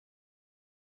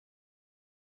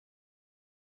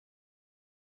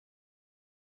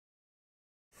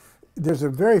There's a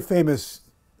very famous,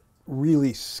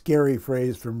 really scary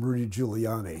phrase from Rudy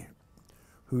Giuliani,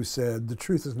 who said, "The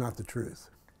truth is not the truth."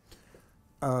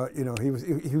 You know, he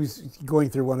was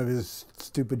going through one of his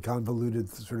stupid, convoluted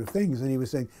sort of things, and he was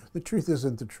saying, the truth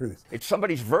isn't the truth. It's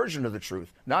somebody's version of the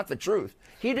truth, not the truth.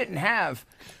 He didn't have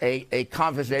a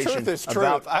conversation Truth is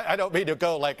about... truth. I don't mean to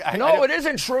go like... No, it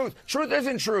isn't truth. Truth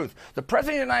isn't truth. The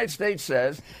President of the United States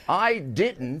says, I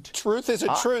didn't... Truth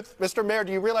isn't truth. Mr. Mayor,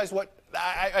 do you realize what...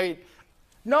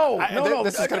 No.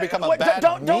 This is going to become a bad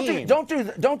meme.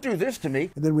 Don't do this to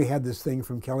me. And then we had this thing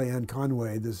from Kellyanne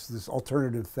Conway, this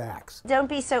alternative facts. Don't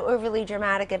be so overly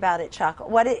dramatic about it, Chuck.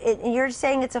 You're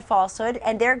saying it's a falsehood,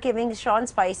 and they're giving Sean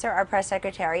Spicer, our press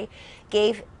secretary,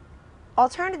 gave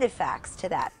alternative facts to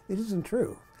that. It isn't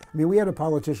true. I mean, we had a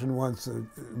politician once,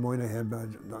 Moynihan,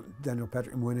 Daniel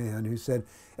Patrick Moynihan, who said,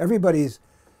 everybody's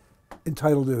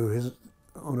entitled to his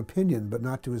own opinion, but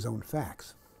not to his own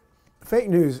facts. Fake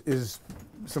news is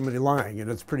somebody lying, and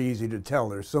it's pretty easy to tell.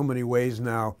 There's so many ways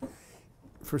now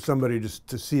for somebody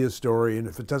to see a story, and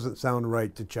if it doesn't sound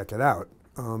right, to check it out.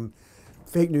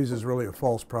 Fake news is really a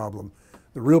false problem.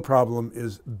 The real problem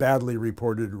is badly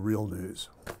reported real news.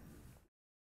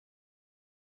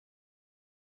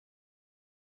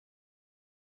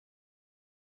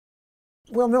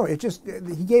 Well, no, he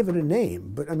gave it a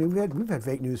name, but I mean, we've had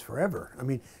fake news forever. I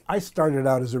mean, I started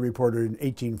out as a reporter in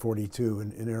 1842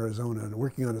 in Arizona and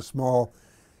working on a small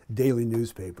daily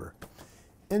newspaper.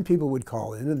 And people would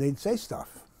call in and they'd say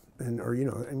stuff. Or, you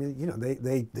know, I mean, you know,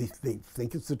 they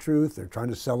think it's the truth, they're trying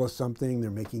to sell us something,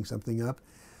 they're making something up.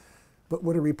 But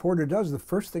what a reporter does, the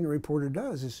first thing a reporter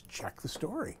does is check the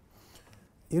story.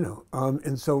 You know,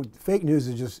 and so fake news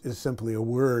is simply a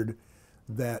word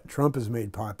that Trump has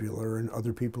made popular and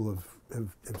other people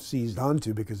have seized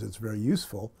onto because it's very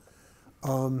useful.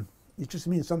 It just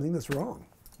means something that's wrong.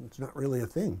 It's not really a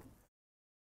thing.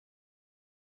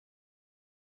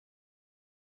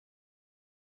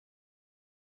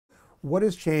 What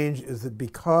has changed is that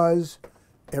because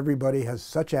everybody has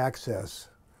such access,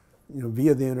 you know,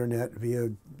 via the internet,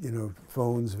 via, you know,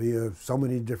 phones, via so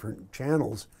many different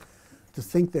channels, to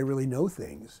think they really know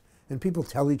things. And people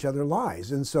tell each other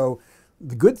lies. And so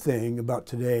the good thing about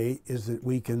today is that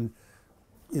we can,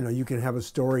 you know, you can have a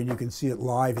story and you can see it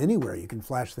live anywhere. You can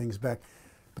flash things back.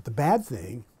 But the bad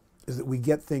thing is that we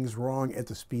get things wrong at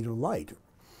the speed of light.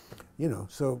 You know,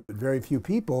 so very few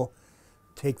people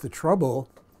take the trouble,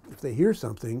 if they hear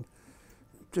something,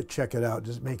 to check it out.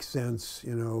 Does it make sense?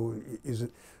 You know,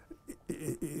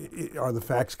 are the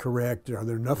facts correct? Are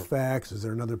there enough facts? Is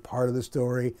there another part of the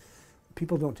story?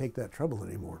 People don't take that trouble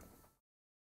anymore.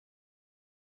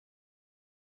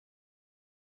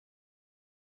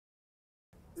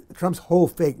 Trump's whole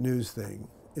fake news thing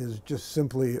is just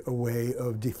simply a way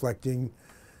of deflecting,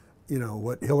 you know,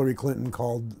 what Hillary Clinton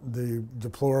called the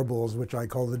deplorables, which I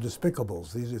call the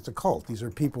despicables. It's a cult. These are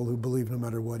people who believe no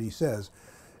matter what he says.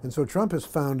 And so Trump has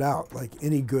found out, like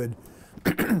any good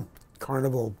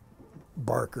carnival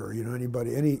barker, you know, any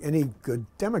good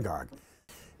demagogue.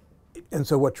 And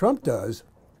so what Trump does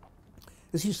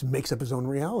is he just makes up his own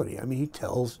reality. I mean, he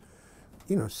tells,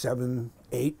 you know, 7,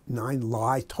 8, 9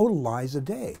 lies, total lies a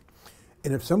day.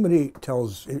 And if a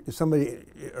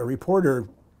reporter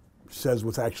says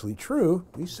what's actually true,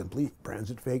 he simply brands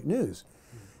it fake news.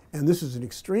 And this is an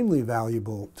extremely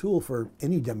valuable tool for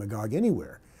any demagogue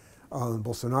anywhere.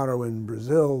 Bolsonaro in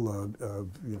Brazil,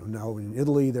 you know, now in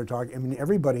Italy, they're talking, I mean,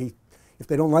 everybody, if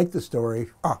they don't like the story,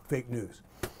 fake news.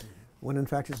 When in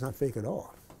fact it's not fake at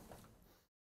all.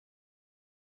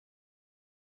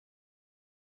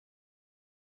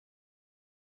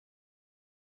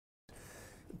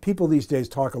 People these days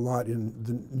talk a lot in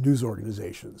the news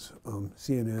organizations,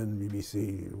 CNN,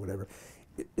 BBC, whatever.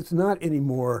 It's not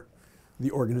anymore the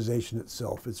organization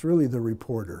itself. It's really the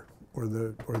reporter or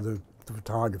the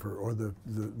photographer or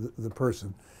the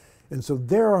person. And so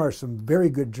there are some very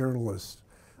good journalists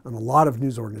on a lot of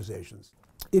news organizations.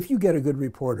 If you get a good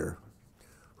reporter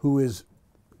who is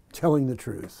telling the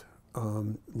truth,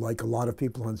 like a lot of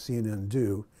people on CNN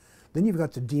do, then you've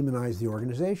got to demonize the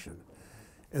organization.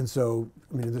 And so,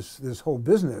 I mean, this whole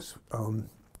business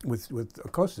with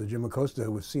Acosta, Jim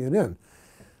Acosta with CNN,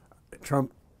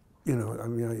 Trump, you know, I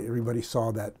mean, everybody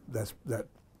saw that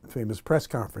famous press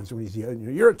conference when he's,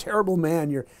 you're a terrible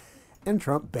man, and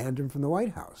Trump banned him from the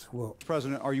White House. Well,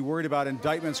 President, are you worried about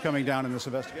indictments coming down in this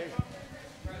investigation?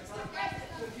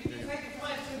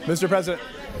 Mr. President.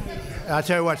 I'll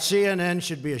tell you what, CNN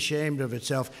should be ashamed of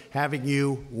itself having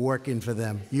you working for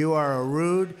them. You are a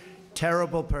rude,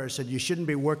 terrible person. You shouldn't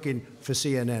be working for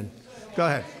CNN. Go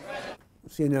ahead.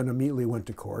 CNN immediately went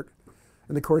to court,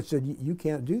 and the court said, you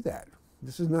can't do that.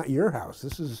 This is not your house.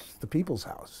 This is the people's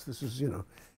house. This is, you know.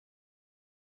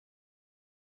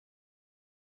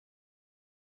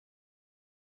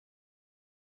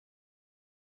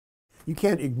 You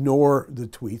can't ignore the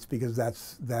tweets because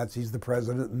he's the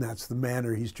president and that's the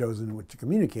manner he's chosen to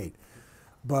communicate.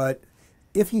 But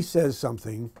if he says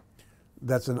something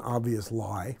that's an obvious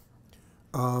lie,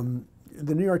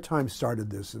 the New York Times started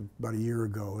this about a year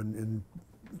ago, and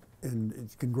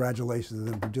congratulations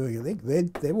to them for doing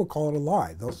it. They will call it a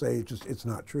lie. They'll say it's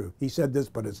not true. He said this,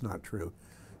 but it's not true,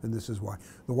 and this is why.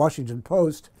 The Washington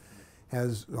Post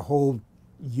has a whole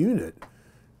unit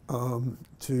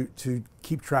to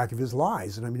keep track of his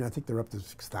lies, and I mean I think they're up to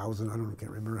 6,000. I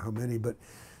can't remember how many, but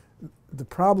the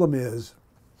problem is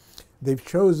they've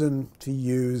chosen to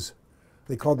use,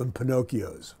 they call them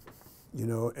Pinocchios,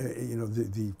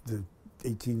 the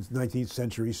 18th, 19th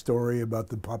century story about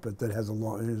the puppet that has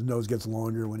his nose gets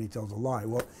longer when he tells a lie.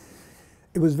 Well,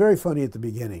 it was very funny at the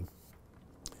beginning,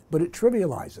 but it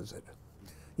trivializes it.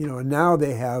 And now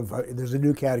they have, there's a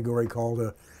new category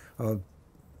called a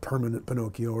permanent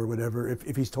Pinocchio or whatever.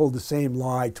 If he's told the same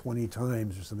lie 20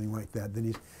 times or something like that, then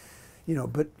he's,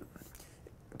 but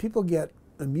people get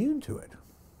immune to it.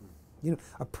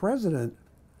 A president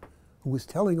who was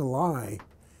telling a lie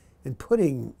and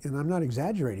putting, and I'm not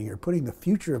exaggerating here, putting the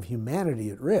future of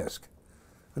humanity at risk.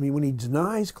 I mean, when he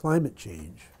denies climate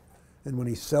change, and when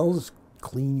he sells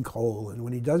clean coal, and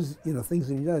when he does, things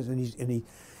that he does, and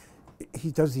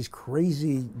he does these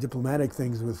crazy diplomatic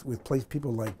things with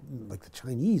people like the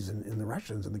Chinese and the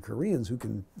Russians and the Koreans who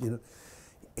can,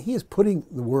 he is putting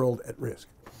the world at risk.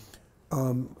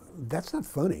 That's not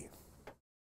funny.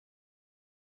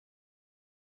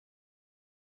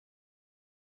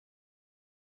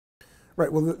 Right.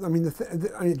 Well, I mean,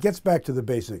 it gets back to the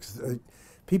basics.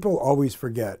 People always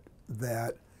forget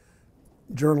that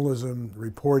journalism,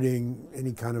 reporting,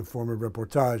 any kind of form of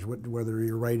reportage, whether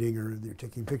you're writing or you're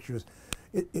taking pictures,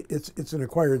 it's an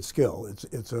acquired skill. It's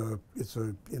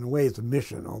in a way it's a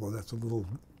mission, although that's a little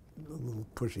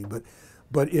pushy.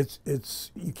 But you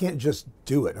can't just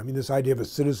do it. I mean, this idea of a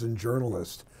citizen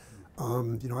journalist.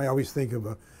 I always think of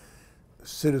a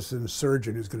citizen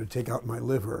surgeon who's going to take out my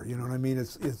liver. You know what I mean? And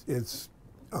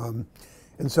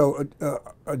so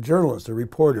a journalist, a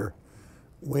reporter,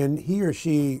 when he or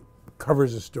she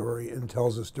covers a story and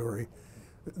tells a story,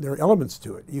 there are elements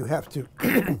to it. You have to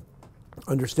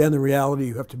understand the reality.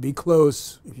 You have to be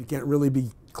close. If you can't really be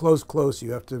close,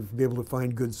 you have to be able to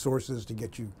find good sources to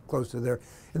get you close to there,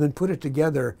 and then put it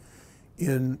together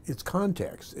in its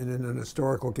context and in an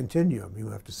historical continuum. You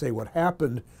have to say what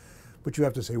happened, but you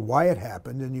have to say why it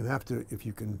happened, and you have to, if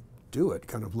you can do it,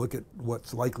 kind of look at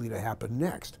what's likely to happen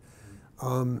next.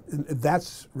 And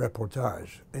that's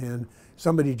reportage. And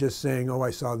somebody just saying, oh,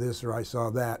 I saw this or I saw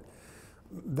that,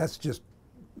 that's just,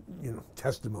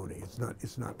 testimony.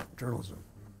 It's not journalism.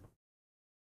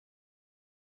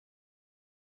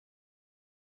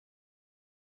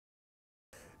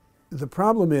 The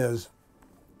problem is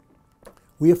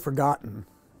we have forgotten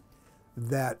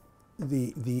that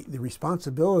the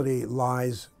responsibility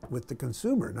lies with the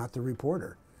consumer, not the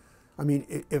reporter. I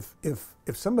mean, if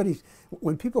somebody,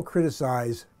 when people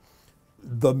criticize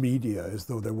the media, as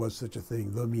though there was such a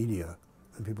thing, the media,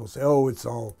 and people say, oh, it's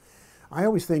all, I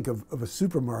always think of a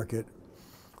supermarket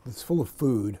that's full of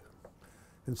food,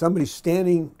 and somebody's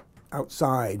standing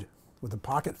outside with a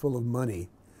pocket full of money,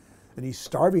 and he's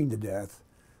starving to death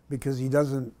because he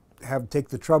doesn't take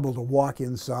the trouble to walk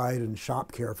inside and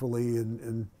shop carefully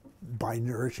and buy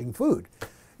nourishing food.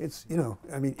 It's,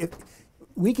 I mean, if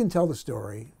we can tell the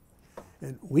story,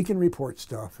 and we can report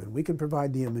stuff, and we can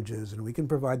provide the images, and we can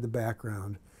provide the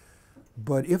background,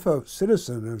 but if a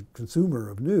citizen, a consumer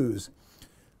of news,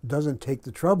 doesn't take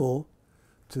the trouble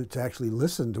to actually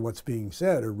listen to what's being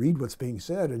said or read what's being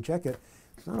said and check it,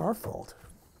 it's not our fault.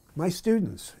 My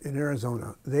students in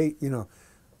Arizona, they'll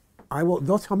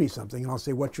tell me something, and I'll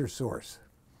say, what's your source?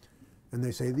 And they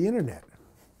say, the internet.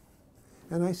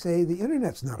 And I say, the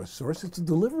internet's not a source, it's a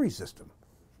delivery system.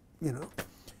 There's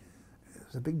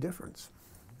a big difference.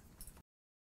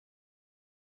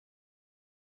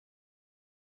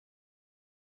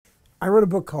 I wrote a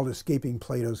book called Escaping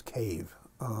Plato's Cave.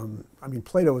 I mean,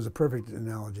 Plato was a perfect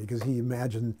analogy because he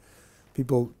imagined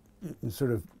people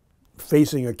sort of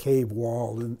facing a cave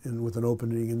wall and with an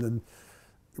opening, and then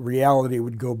reality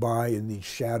would go by in these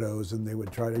shadows, and they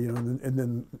would try to, and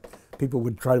then people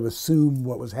would try to assume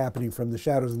what was happening from the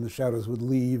shadows, and the shadows would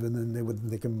leave, and then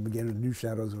they come again, and new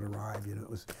shadows would arrive. It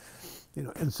was,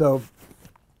 and so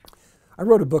I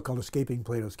wrote a book called Escaping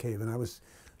Plato's Cave, and I was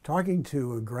talking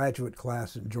to a graduate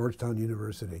class at Georgetown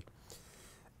University,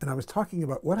 And I was talking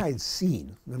about what I had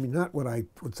seen. I mean, not what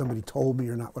somebody told me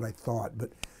or not what I thought,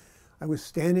 but I was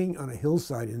standing on a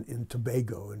hillside in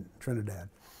Tobago, in Trinidad,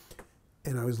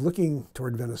 and I was looking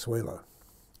toward Venezuela,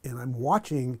 and I'm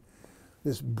watching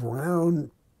this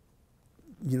brown,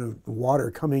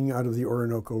 water coming out of the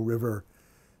Orinoco River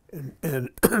and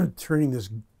turning this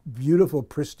beautiful,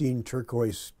 pristine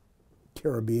turquoise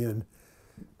Caribbean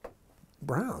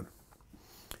brown.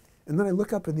 And then I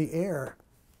look up in the air,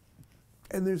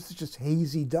 and there's just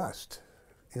hazy dust,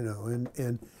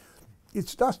 and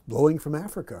it's dust blowing from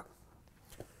Africa.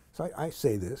 So I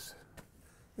say this,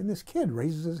 and this kid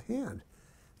raises his hand.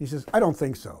 He says, "I don't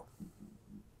think so."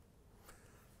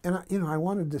 And I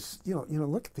wanted to,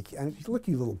 look at the kid. Look,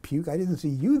 you little puke. I didn't see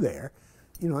you there.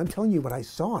 I'm telling you what I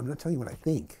saw. I'm not telling you what I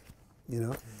think.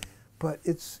 But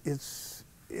it's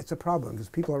a problem because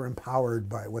people are empowered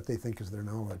by what they think is their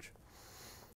knowledge.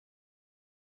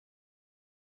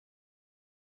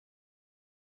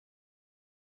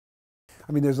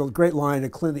 I mean, there's a great line, a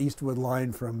Clint Eastwood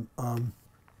line from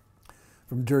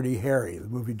Dirty Harry, the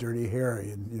movie Dirty Harry,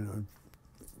 and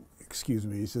excuse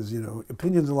me, he says,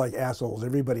 opinions are like assholes.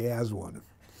 Everybody has one,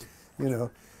 and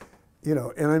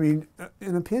I mean,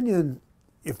 an opinion,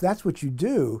 if that's what you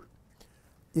do,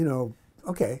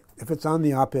 okay, if it's on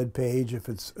the op-ed page, if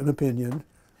it's an opinion,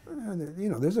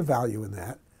 there's a value in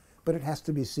that, but it has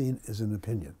to be seen as an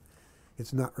opinion.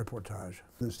 It's not reportage.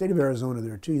 In the state of Arizona,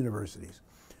 there are 2 universities.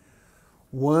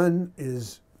 One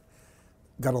is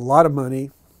got a lot of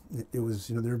money. It was,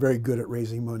 they're very good at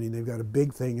raising money. And they've got a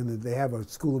big thing, and they have a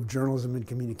school of journalism and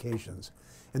communications,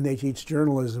 and they teach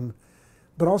journalism,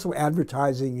 but also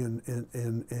advertising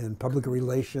and public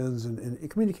relations and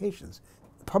communications.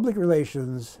 Public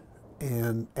relations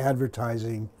and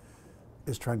advertising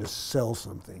is trying to sell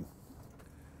something.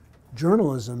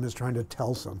 Journalism is trying to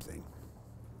tell something.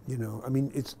 I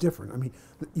mean, it's different. I mean,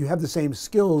 you have the same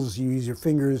skills. You use your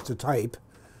fingers to type,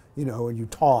 and you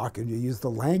talk, and you use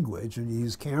the language, and you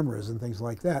use cameras and things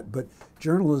like that. But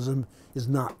journalism is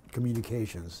not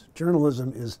communications.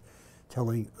 Journalism is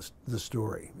telling the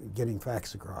story, getting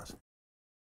facts across.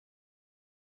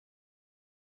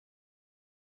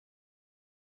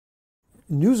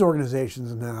 News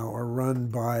organizations now are run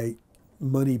by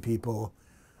money people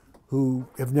who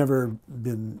have never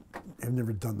done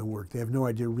the work. They have no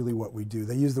idea really what we do.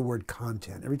 They use the word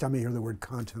content. Every time I hear the word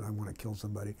content, I want to kill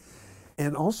somebody.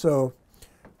 And also,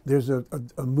 there's a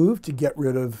move to get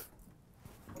rid of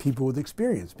people with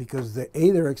experience because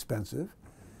they're expensive,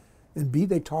 and B,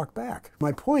 they talk back.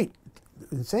 My point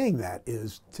in saying that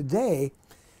is today,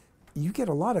 you get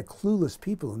a lot of clueless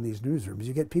people in these newsrooms.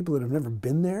 You get people that have never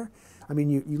been there. I mean,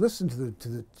 you listen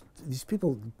to these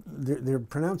people. They're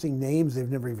pronouncing names they've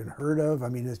never even heard of. I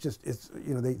mean,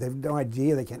 they have no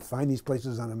idea. They can't find these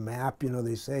places on a map.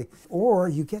 They say, or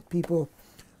you get people.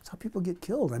 That's how people get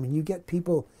killed. I mean, you get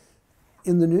people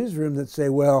in the newsroom that say,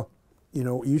 well,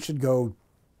 you should go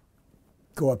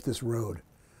up this road.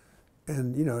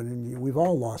 And, and we've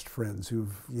all lost friends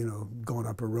who've, gone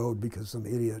up a road because some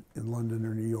idiot in London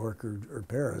or New York or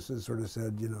Paris has sort of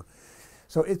said,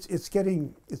 So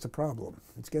it's a problem.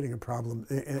 It's getting a problem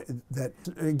that,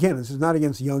 again, this is not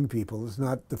against young people. It's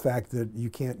not the fact that you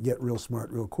can't get real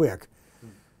smart real quick.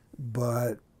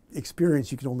 But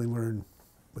experience, you can only learn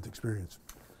with experience.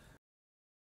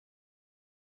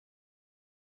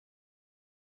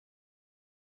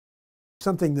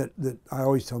 Something that I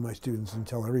always tell my students and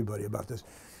tell everybody about this.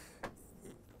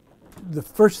 The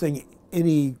first thing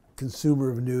any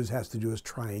consumer of news has to do is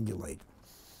triangulate.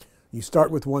 You start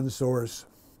with one source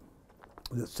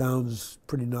that sounds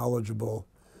pretty knowledgeable.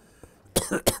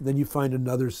 Then you find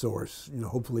another source,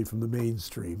 hopefully from the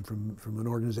mainstream, from an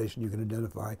organization you can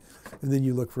identify. And then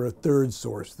you look for a third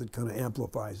source that kind of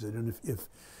amplifies it. And if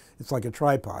it's like a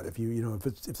tripod, if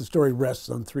the story rests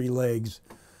on 3 legs,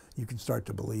 you can start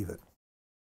to believe it.